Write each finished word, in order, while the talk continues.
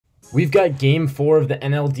We've got game 4 of the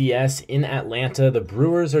NLDS in Atlanta. The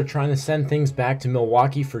Brewers are trying to send things back to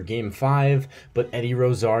Milwaukee for game 5, but Eddie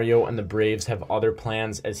Rosario and the Braves have other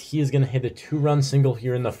plans as he is going to hit a 2-run single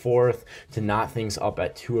here in the 4th to knot things up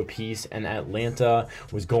at 2 apiece, and Atlanta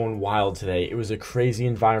was going wild today. It was a crazy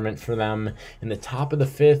environment for them. In the top of the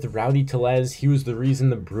 5th, Rowdy Tellez, he was the reason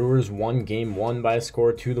the Brewers won game 1 by a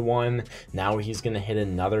score 2-1. Now he's going to hit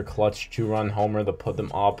another clutch 2-run homer to put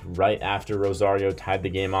them up right after Rosario tied the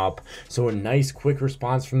game up. So a nice quick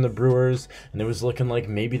response from the Brewers, and it was looking like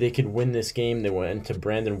maybe they could win this game. They went into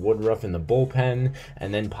Brandon Woodruff in the bullpen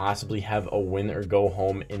and then possibly have a win or go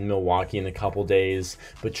home in Milwaukee in a couple days.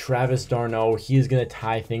 But Travis d'Arnaud, he is going to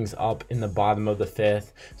tie things up in the bottom of the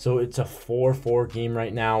 5th. So it's a 4-4 game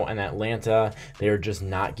right now, and Atlanta, they are just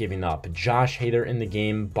not giving up. Josh Hader in the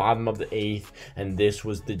game, bottom of the 8th, and this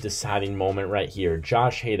was the deciding moment right here.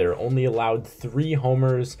 Josh Hader only allowed 3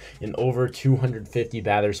 homers in over 250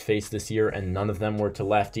 batters faced this year, and none of them were to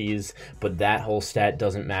lefties, but that whole stat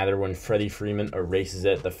doesn't matter when Freddie Freeman erases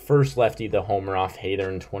it. The first lefty to homer off Hader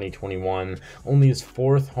in 2021, only his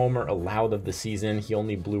 4th homer allowed of the season. He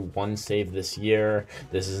only blew 1 save this year.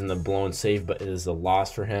 This isn't a blown save, but it is a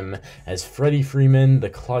loss for him, as Freddie Freeman, the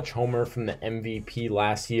clutch homer from the MVP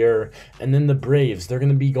last year. And then the Braves, they're going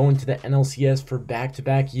to be going to the NLCS for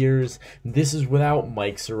back-to-back years. This is without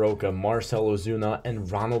Mike Soroka, Marcell Ozuna,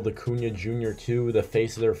 and Ronald Acuna Jr. too, the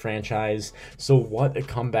face of their franchise. So what a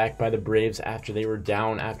comeback by the Braves after they were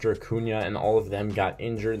down after Acuna and all of them got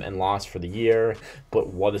injured and lost for the year. But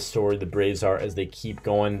what a story the Braves are as they keep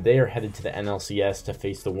going. They are headed to the NLCS to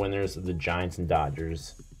face the winners of the Giants and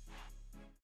Dodgers.